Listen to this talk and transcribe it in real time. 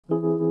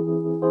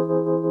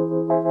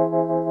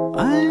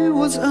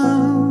was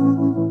out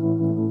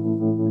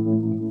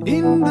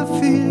in the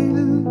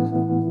field,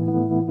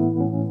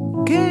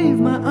 gave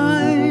my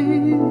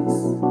eyes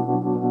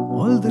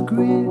all the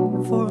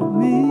green for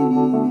me.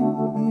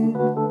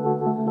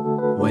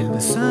 While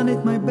the sun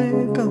at my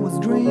back, I was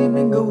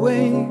dreaming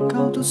awake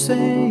how to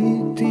say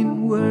it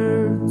in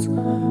words,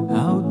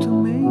 how to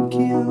make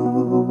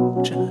you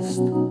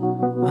just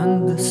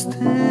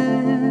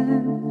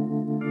understand.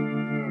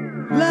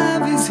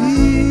 Love is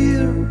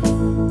here,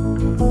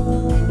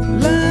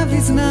 love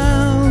is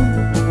now.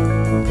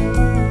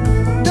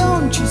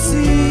 Don't you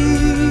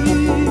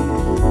see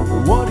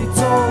what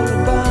it's all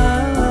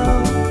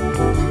about?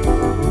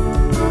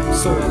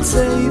 So I'll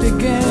say it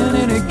again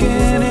and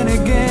again and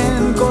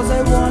again, 'cause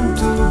I want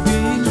to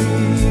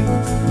believe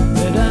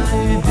that I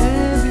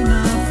have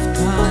enough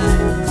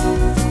time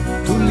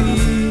to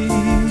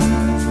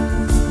live.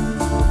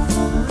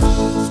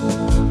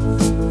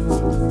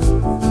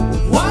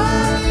 Why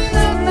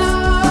not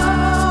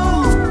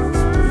now?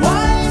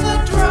 Why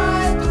not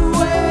right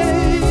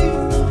away?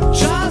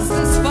 Just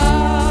as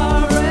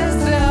far as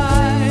the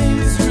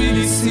eyes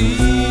really see.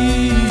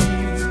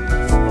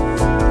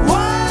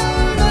 Why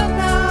not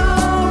now?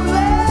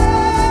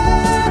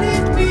 Let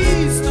it be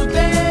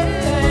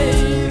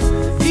today.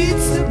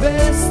 It's the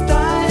best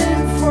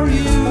time for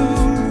you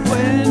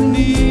and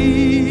me.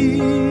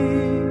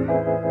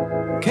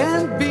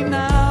 Can't be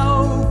now,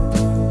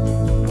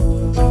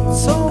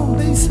 so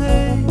they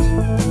say.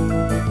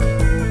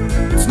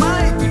 It's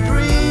mighty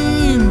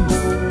dreams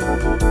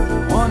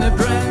on a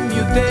brand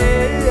new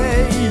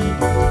day.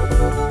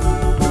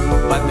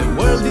 But the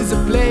world is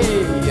a play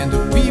and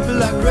the people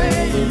are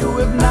grey. You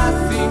have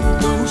nothing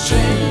to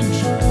change.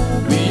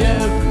 We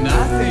have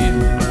nothing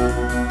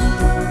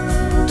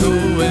to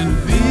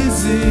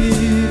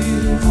envisage.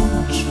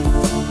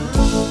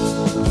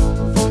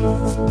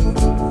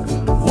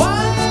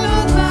 Why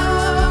not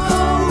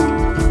now?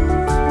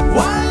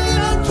 Why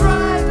not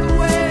right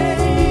away?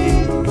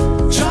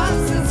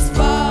 Just as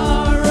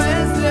far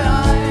as the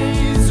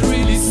eyes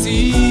really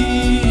see.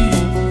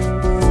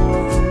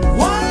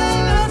 Why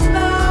not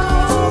now?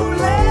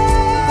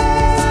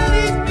 Let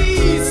it be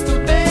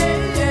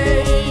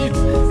today.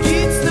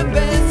 It's the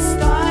best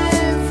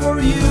time for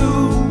you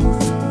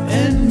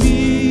and me.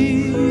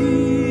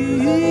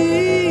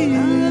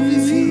 Love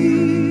is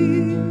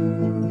here,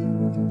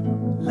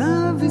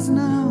 love is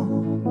now.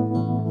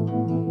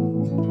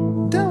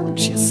 Don't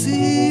you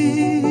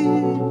see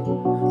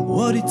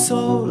what it's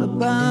all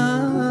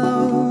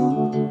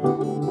about?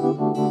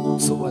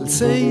 So I'll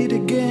say it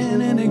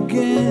again and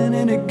again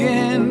and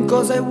again,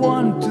 'cause I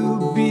want to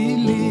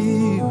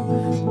believe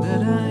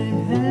that I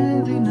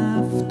have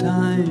enough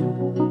time